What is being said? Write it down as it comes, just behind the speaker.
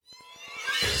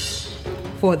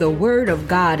For the word of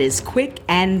God is quick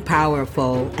and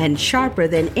powerful, and sharper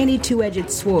than any two-edged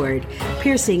sword,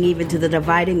 piercing even to the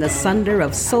dividing asunder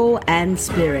of soul and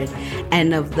spirit,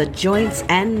 and of the joints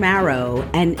and marrow,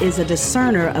 and is a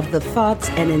discerner of the thoughts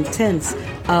and intents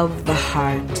of the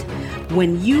heart.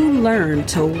 When you learn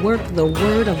to work the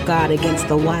word of God against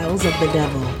the wiles of the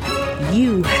devil,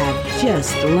 you have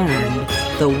just learned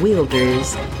the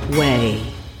wielder's way.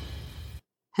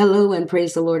 Hello and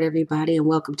praise the Lord, everybody, and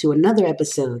welcome to another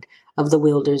episode of The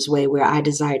Wielder's Way, where I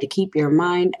desire to keep your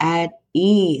mind at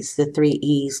ease, the 3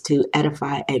 E's, to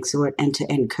edify, exhort, and to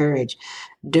encourage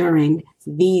during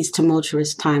these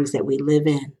tumultuous times that we live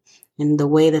in. And the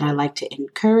way that I like to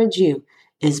encourage you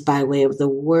is by way of the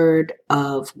Word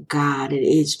of God. It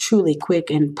is truly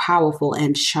quick and powerful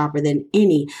and sharper than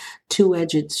any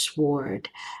two-edged sword.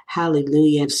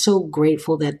 Hallelujah. I'm so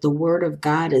grateful that the Word of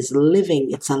God is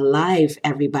living. It's alive,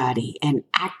 everybody, and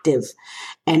active.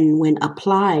 And when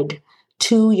applied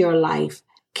to your life,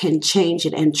 can change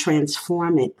it and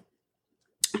transform it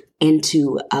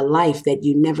into a life that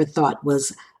you never thought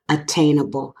was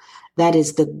attainable. That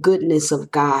is the goodness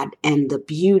of God and the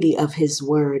beauty of His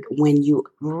Word when you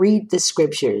read the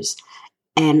scriptures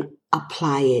and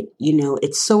apply it. You know,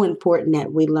 it's so important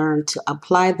that we learn to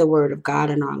apply the Word of God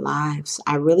in our lives.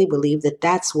 I really believe that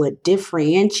that's what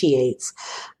differentiates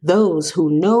those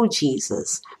who know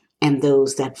Jesus and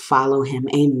those that follow Him.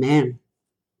 Amen.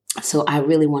 So I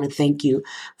really want to thank you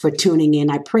for tuning in.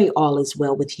 I pray all is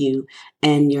well with you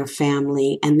and your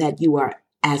family, and that you are,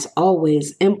 as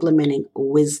always, implementing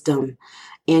wisdom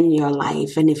in your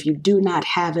life. And if you do not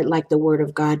have it, like the Word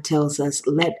of God tells us,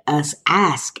 let us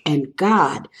ask, and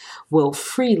God will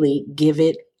freely give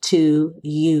it to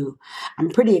you. I'm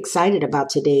pretty excited about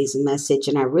today's message,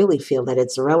 and I really feel that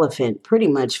it's relevant pretty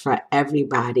much for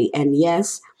everybody. And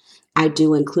yes, I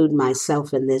do include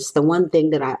myself in this. The one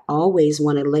thing that I always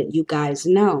want to let you guys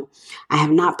know, I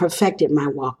have not perfected my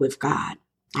walk with God.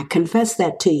 I confess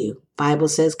that to you. Bible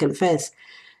says confess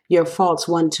your faults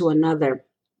one to another.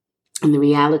 And the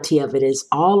reality of it is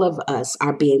all of us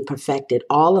are being perfected.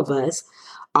 All of us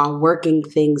are working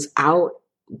things out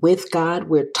with God.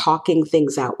 We're talking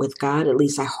things out with God. At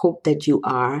least I hope that you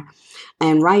are.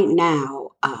 And right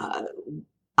now,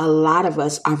 a lot of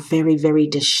us are very, very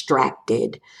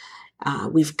distracted.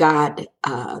 We've got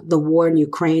the war in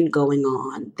Ukraine going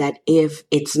on that, if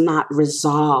it's not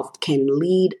resolved, can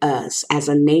lead us as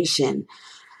a nation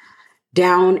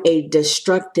down a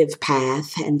destructive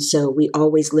path. And so we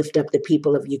always lift up the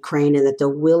people of Ukraine, and that the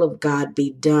will of God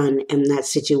be done in that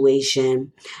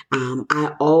situation.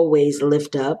 I always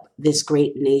lift up this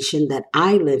great nation that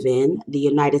I live in, the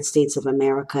United States of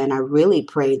America. And I really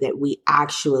pray that we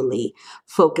actually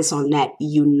focus on that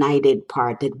united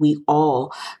part, that we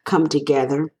all come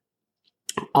together,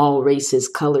 all races,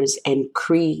 colors, and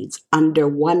creeds, under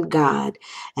one God,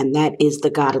 and that is the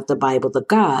God of the Bible, the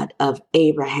God of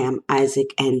Abraham,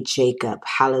 Isaac, and Jacob.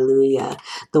 Hallelujah.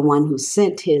 The one who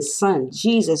sent His Son,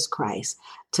 Jesus Christ,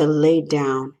 to lay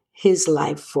down His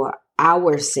life for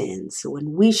our sins.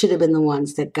 When we should have been the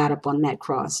ones that got up on that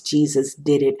cross, Jesus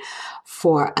did it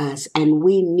for us, and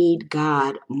we need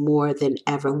God more than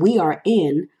ever. We are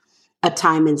in a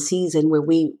time and season where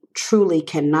we truly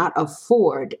cannot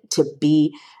afford to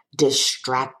be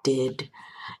distracted.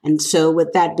 And so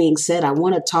with that being said, I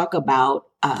want to talk about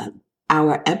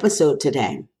our episode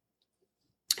today.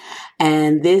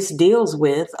 And this deals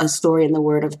with a story in the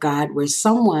Word of God where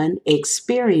someone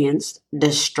experienced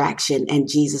distraction and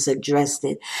Jesus addressed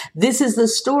it. This is the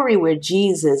story where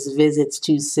Jesus visits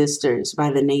 2 sisters by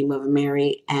the name of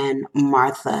Mary and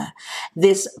Martha.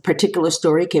 This particular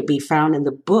story can be found in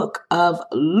the book of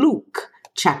Luke,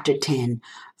 chapter 10,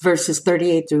 verses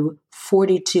 38 through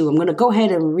 42. I'm going to go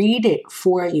ahead and read it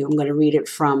for you. I'm going to read it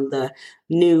from the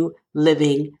New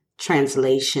Living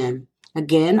Translation.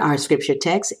 Again, our scripture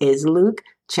text is Luke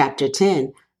chapter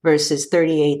 10, verses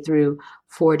 38 through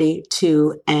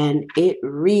 42, and it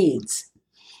reads,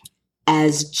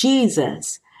 "As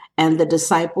Jesus and the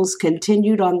disciples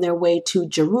continued on their way to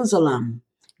Jerusalem,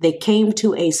 they came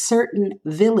to a certain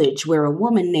village where a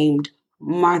woman named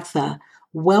Martha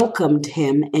welcomed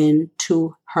Him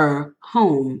into her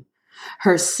home.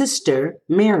 Her sister,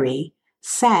 Mary,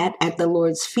 sat at the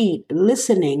Lord's feet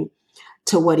listening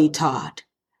to what He taught.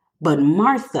 But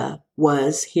Martha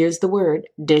was, here's the word,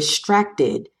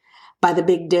 distracted by the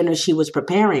big dinner she was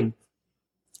preparing.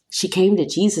 She came to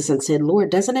Jesus and said, "Lord,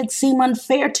 doesn't it seem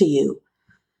unfair to you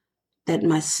that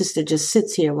my sister just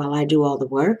sits here while I do all the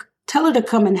work? Tell her to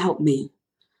come and help me."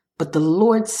 But the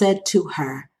Lord said to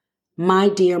her, "My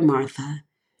dear Martha,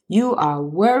 you are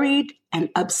worried and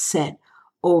upset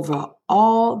over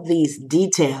all these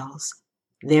details,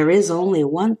 There is only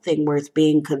one thing worth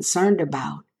being concerned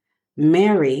about.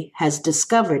 Mary has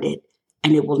discovered it,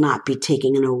 and it will not be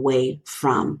taken away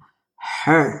from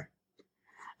her.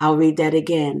 I'll read that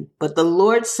again. But the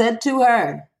Lord said to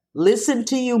her, listen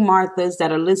to you, Marthas,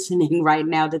 that are listening right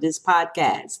now to this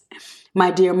podcast.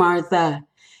 My dear Martha,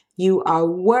 you are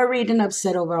worried and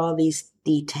upset over all these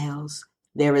details.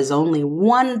 There is only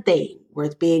one thing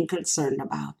worth being concerned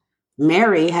about.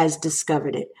 Mary has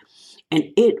discovered it, and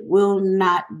it will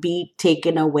not be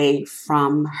taken away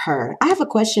from her. I have a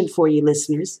question for you,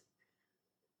 listeners.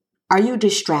 Are you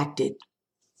distracted?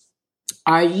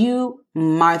 Are you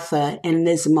Martha in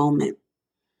this moment?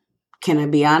 Can I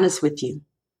be honest with you?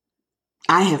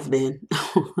 I have been.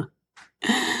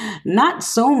 Not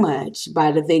so much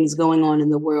by the things going on in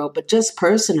the world, but just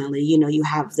personally, you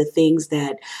have the things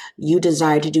that you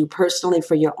desire to do personally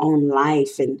for your own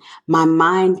life. And my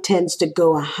mind tends to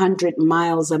go 100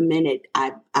 miles a minute.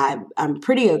 I'm a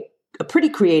pretty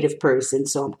creative person,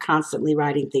 so I'm constantly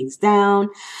writing things down.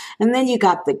 And then you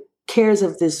got the cares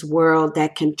of this world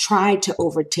that can try to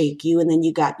overtake you. And then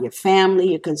you got your family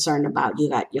you're concerned about. You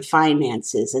got your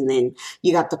finances. And then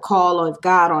you got the call of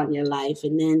God on your life.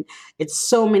 And then it's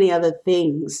so many other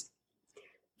things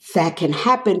that can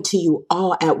happen to you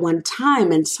all at one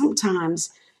time. And sometimes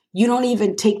you don't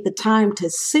even take the time to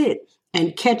sit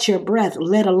and catch your breath,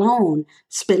 let alone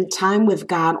spend time with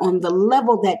God on the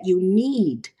level that you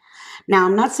need. Now,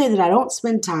 I'm not saying that I don't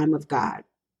spend time with God,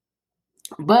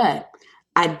 but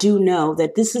I do know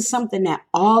that this is something that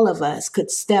all of us could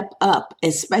step up,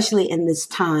 especially in this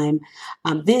time.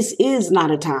 This is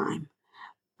not a time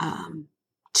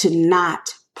to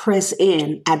not press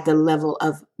in at the level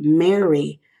of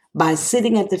Mary by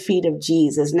sitting at the feet of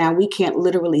Jesus. Now, we can't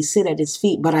literally sit at his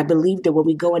feet, but I believe that when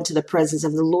we go into the presence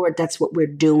of the Lord, that's what we're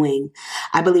doing.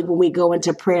 I believe when we go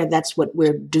into prayer, that's what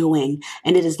we're doing.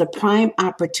 And it is the prime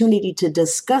opportunity to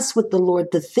discuss with the Lord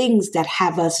the things that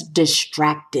have us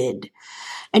distracted.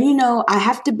 And I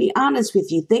have to be honest with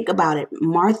you. Think about it.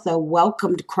 Martha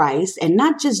welcomed Christ, and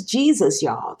not just Jesus,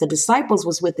 y'all. The disciples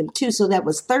was with him too. So that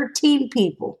was 13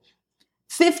 people,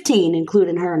 15,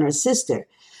 including her and her sister,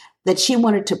 that she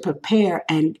wanted to prepare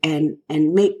and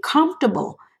make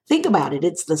comfortable. Think about it.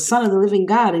 It's the Son of the living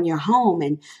God in your home,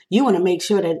 and you want to make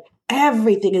sure that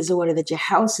everything is in order, that your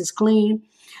house is clean,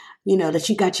 that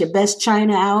you got your best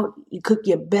china out, you cook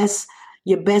your best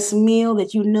meal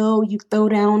that you throw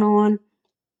down on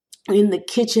in the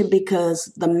kitchen,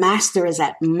 because the master is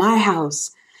at my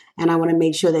house and I want to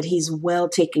make sure that he's well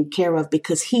taken care of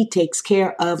because he takes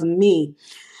care of me.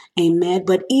 Amen.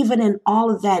 But even in all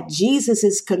of that, Jesus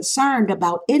is concerned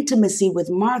about intimacy with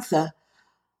Martha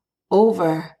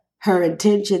over her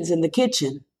intentions in the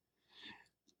kitchen.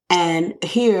 And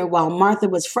here, while Martha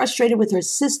was frustrated with her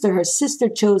sister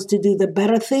chose to do the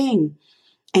better thing.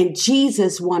 And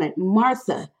Jesus wanted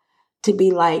Martha to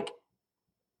be like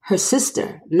her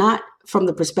sister, not from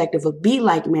the perspective of be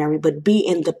like Mary, but be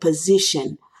in the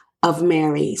position of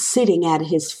Mary, sitting at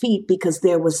his feet, because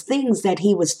there was things that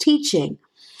he was teaching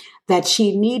that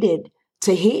she needed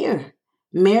to hear.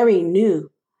 Mary knew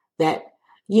that,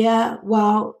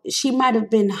 while she might have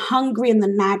been hungry in the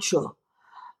natural,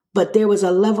 but there was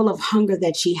a level of hunger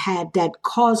that she had that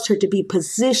caused her to be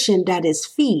positioned at his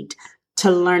feet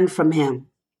to learn from him.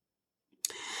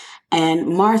 And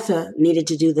Martha needed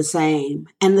to do the same.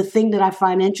 And the thing that I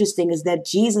find interesting is that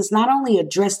Jesus not only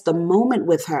addressed the moment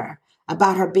with her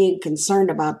about her being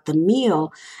concerned about the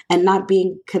meal and not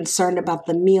being concerned about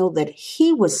the meal that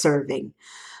he was serving,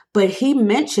 but he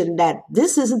mentioned that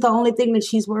this isn't the only thing that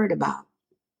she's worried about.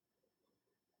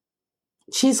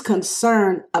 She's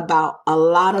concerned about a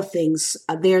lot of things.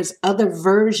 There's other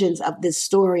versions of this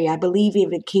story, I believe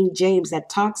even King James, that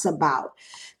talks about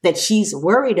that she's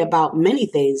worried about many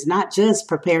things, not just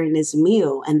preparing this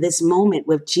meal and this moment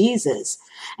with Jesus.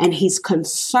 And he's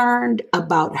concerned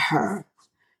about her.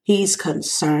 He's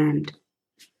concerned.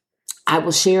 I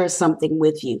will share something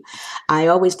with you. I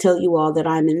always tell you all that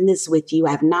I'm in this with you.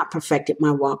 I've not perfected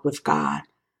my walk with God.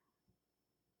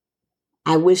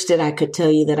 I wish that I could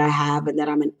tell you that I have and that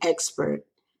I'm an expert,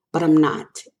 but I'm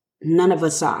not. None of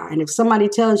us are. And if somebody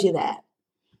tells you that,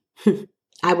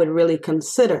 I would really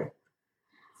consider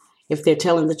if they're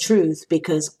telling the truth,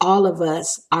 because all of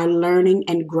us are learning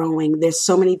and growing. There's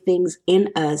so many things in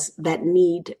us that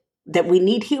we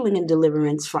need healing and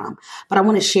deliverance from. But I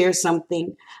want to share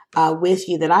something with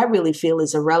you that I really feel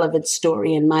is a relevant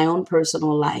story in my own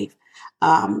personal life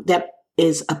that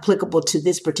is applicable to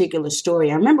this particular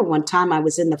story. I remember one time I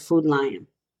was in the Food Lion,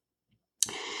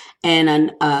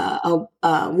 and a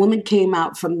woman came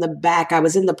out from the back. I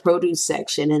was in the produce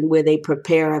section and where they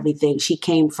prepare everything. She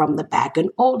came from the back, an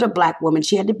older Black woman.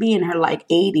 She had to be in her like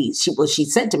 80s. She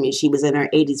said to me she was in her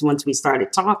 80s once we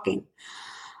started talking.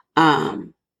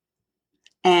 And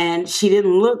she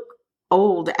didn't look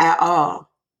old at all.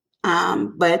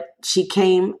 But she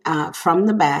came from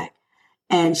the back,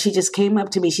 and she just came up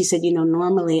to me. She said,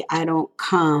 normally I don't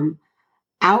come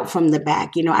out from the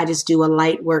back. I just do a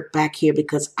light work back here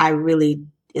because I really,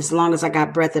 as long as I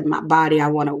got breath in my body, I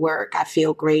want to work. I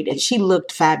feel great. And she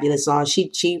looked fabulous.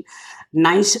 She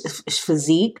nice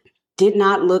physique, did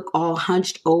not look all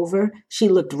hunched over. She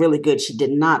looked really good. She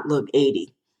did not look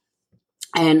 80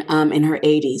 and in her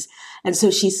 80s. And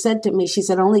so she said to me, she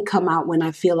said, only come out when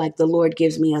I feel like the Lord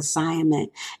gives me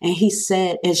assignment. And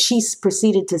she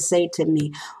proceeded to say to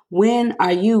me, when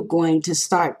are you going to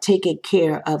start taking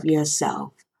care of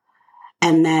yourself?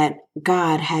 And that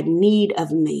God had need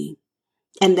of me,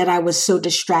 and that I was so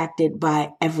distracted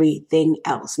by everything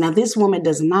else. Now, this woman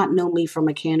does not know me from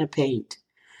a can of paint.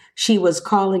 She was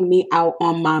calling me out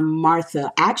on my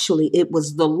Martha. Actually, it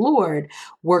was the Lord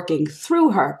working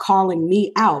through her, calling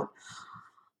me out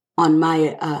on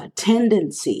my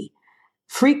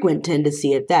frequent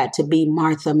tendency at that, to be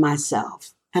Martha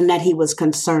myself, and that he was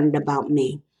concerned about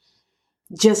me.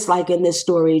 Just like in this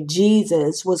story,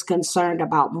 Jesus was concerned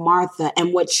about Martha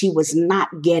and what she was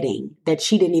not getting, that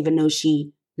she didn't even know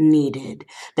she needed,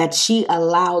 that she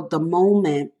allowed the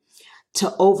moment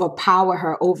to overpower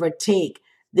her, overtake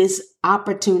this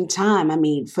opportune time. I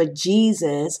mean, for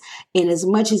Jesus, in as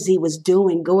much as he was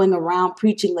going around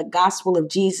preaching the gospel of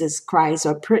Jesus Christ,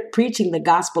 or preaching the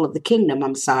gospel of the kingdom,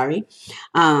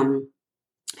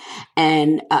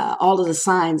 and all of the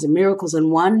signs and miracles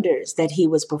and wonders that he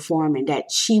was performing,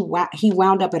 that he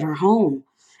wound up at her home.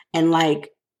 And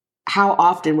like, how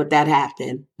often would that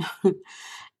happen?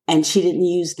 And she didn't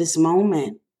use this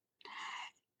moment.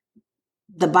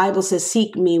 The Bible says,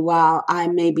 seek me while I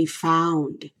may be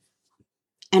found.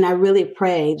 And I really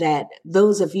pray that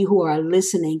those of you who are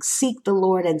listening, seek the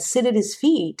Lord and sit at his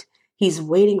feet. He's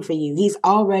waiting for you. He's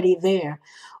already there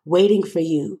waiting for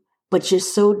you. But you're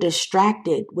so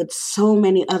distracted with so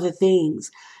many other things.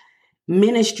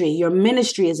 Your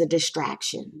ministry is a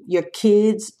distraction. Your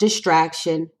kids,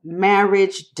 distraction.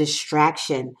 Marriage,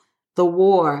 distraction. The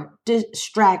war,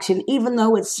 distraction, even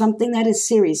though it's something that is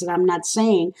serious. And I'm not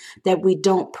saying that we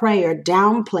don't pray or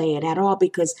downplay it at all,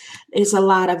 because there's a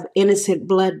lot of innocent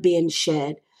blood being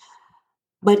shed.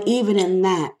 But even in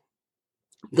that,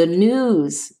 the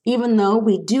news, even though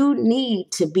we do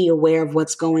need to be aware of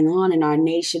what's going on in our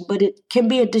nation, but it can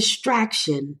be a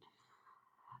distraction.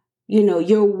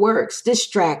 Your works,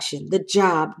 distraction, the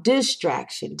job,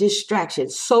 distraction,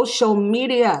 social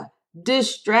media,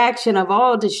 distraction of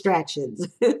all distractions.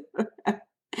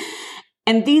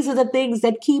 And these are the things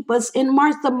that keep us in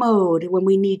Martha mode when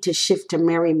we need to shift to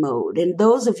Mary mode. And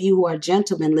those of you who are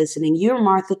gentlemen listening, you're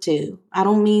Martha too. I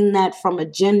don't mean that from a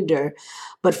gender,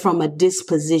 but from a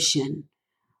disposition.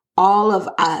 All of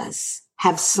us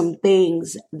have some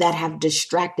things that have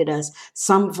distracted us,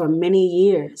 some for many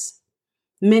years,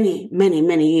 many, many,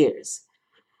 many years.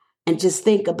 And just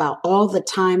think about all the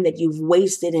time that you've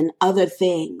wasted in other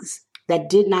things that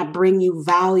did not bring you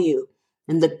value.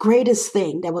 And the greatest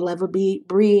thing that will ever be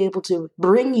able to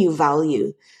bring you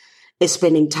value is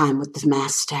spending time with the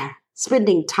Master,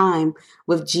 spending time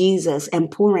with Jesus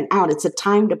and pouring out. It's a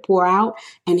time to pour out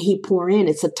and he pour in.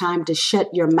 It's a time to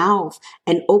shut your mouth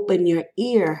and open your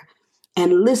ear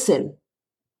and listen,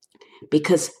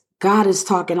 because God is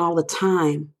talking all the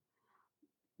time,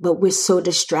 but we're so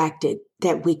distracted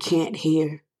that we can't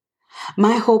hear.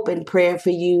 My hope and prayer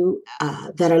for you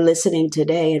that are listening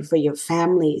today, and for your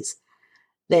families,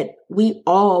 that we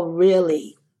all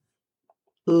really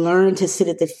learn to sit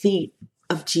at the feet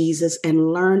of Jesus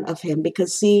and learn of him.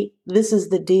 Because see, this is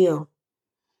the deal.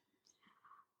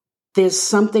 There's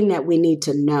something that we need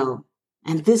to know,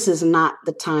 and this is not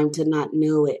the time to not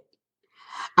know it.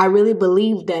 I really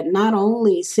believe that not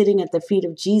only sitting at the feet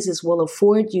of Jesus will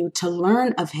afford you to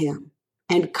learn of him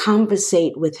and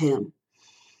conversate with him,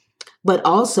 but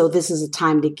also this is a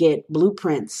time to get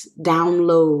blueprints,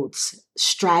 downloads,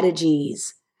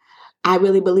 strategies. I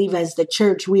really believe as the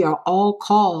church, we are all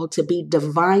called to be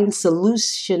divine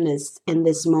solutionists in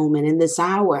this moment, in this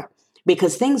hour,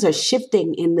 because things are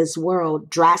shifting in this world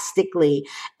drastically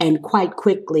and quite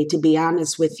quickly, to be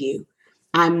honest with you.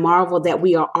 I marvel that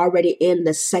we are already in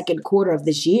the second quarter of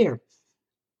this year.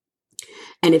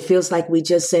 And it feels like we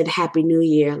just said Happy New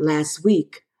Year last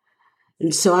week.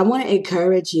 And so I want to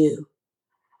encourage you,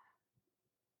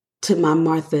 to my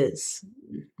Marthas,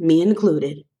 me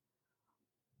included,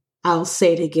 I'll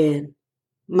say it again.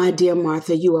 My dear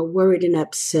Martha, you are worried and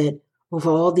upset over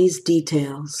all these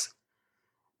details.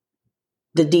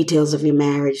 The details of your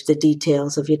marriage, the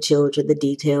details of your children, the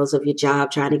details of your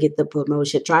job, trying to get the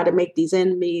promotion, trying to make these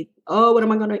ends meet. Oh, what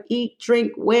am I going to eat,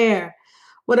 drink, wear?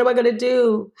 What am I going to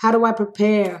do? How do I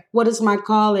prepare? What is my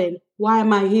calling? Why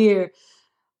am I here?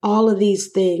 All of these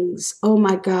things. Oh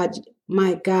my God,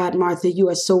 Martha, you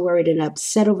are so worried and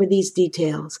upset over these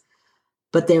details.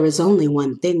 But there is only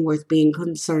one thing worth being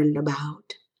concerned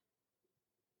about.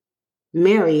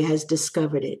 Mary has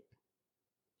discovered it,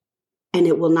 and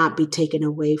it will not be taken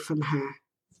away from her.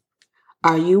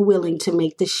 Are you willing to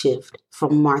make the shift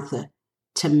from Martha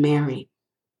to Mary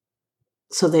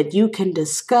so that you can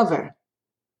discover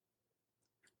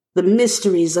the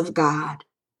mysteries of God,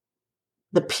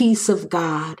 the peace of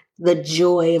God, the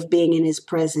joy of being in His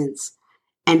presence,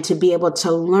 and to be able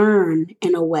to learn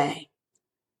in a way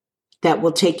that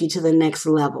will take you to the next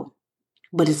level?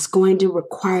 But it's going to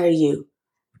require you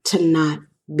to not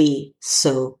be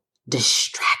so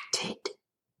distracted.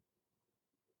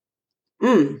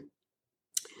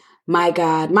 My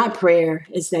God, my prayer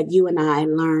is that you and I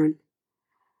learn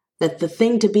that the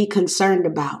thing to be concerned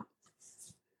about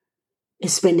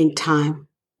is spending time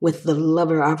with the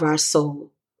lover of our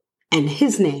soul, and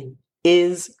His name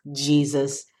is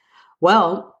Jesus.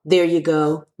 Well, there you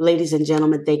go. Ladies and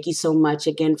gentlemen, thank you so much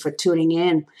again for tuning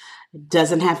in. It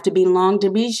doesn't have to be long to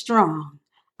be strong.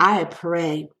 I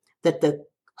pray that the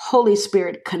Holy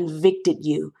Spirit convicted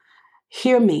you.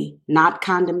 Hear me, not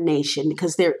condemnation,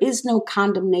 because there is no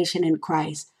condemnation in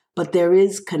Christ, but there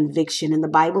is conviction. And the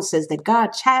Bible says that God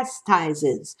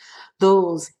chastises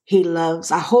those He loves.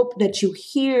 I hope that you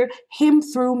hear Him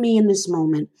through me in this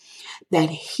moment, that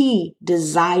He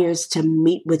desires to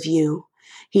meet with you.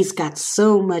 He's got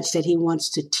so much that He wants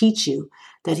to teach you,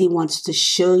 that He wants to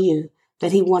show you,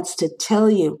 that He wants to tell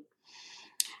you.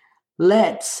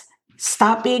 Let's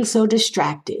stop being so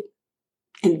distracted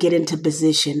and get into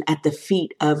position at the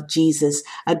feet of Jesus.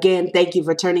 Again, thank you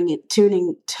for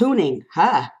tuning.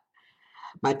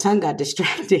 My tongue got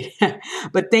distracted.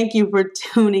 But thank you for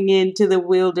tuning in to the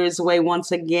Wilders Way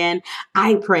once again.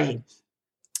 I pray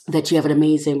that you have an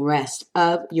amazing rest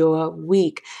of your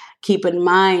week. Keep in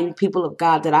mind, people of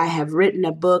God, that I have written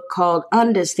a book called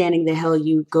Understanding the Hell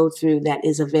You Go Through that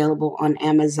is available on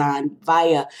Amazon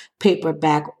via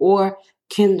paperback or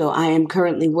Kindle. I am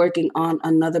currently working on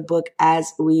another book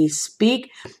as we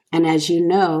speak. And as you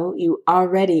know, you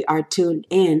already are tuned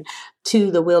in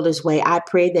to the Wilders Way. I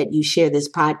pray that you share this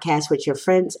podcast with your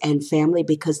friends and family,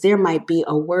 because there might be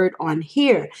a word on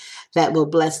here that will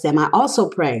bless them. I also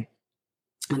pray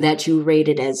that you rate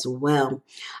it as well.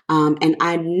 And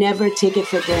I never take it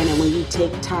for granted when you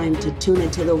take time to tune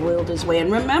into the Wilders Way.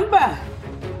 And remember,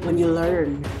 when you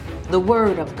learn the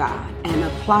Word of God and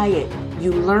apply it,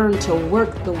 you learn to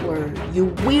work the Word. You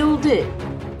wield it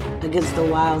against the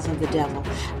wiles of the devil.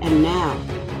 And now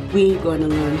we're going to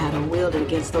learn how to wield it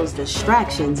against those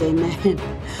distractions. Amen.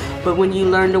 But when you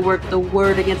learn to work the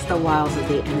Word against the wiles of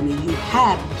the enemy, you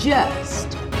have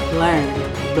just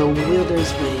learned the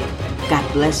Wilders Way.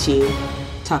 God bless you.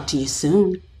 Talk to you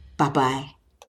soon. Bye-bye.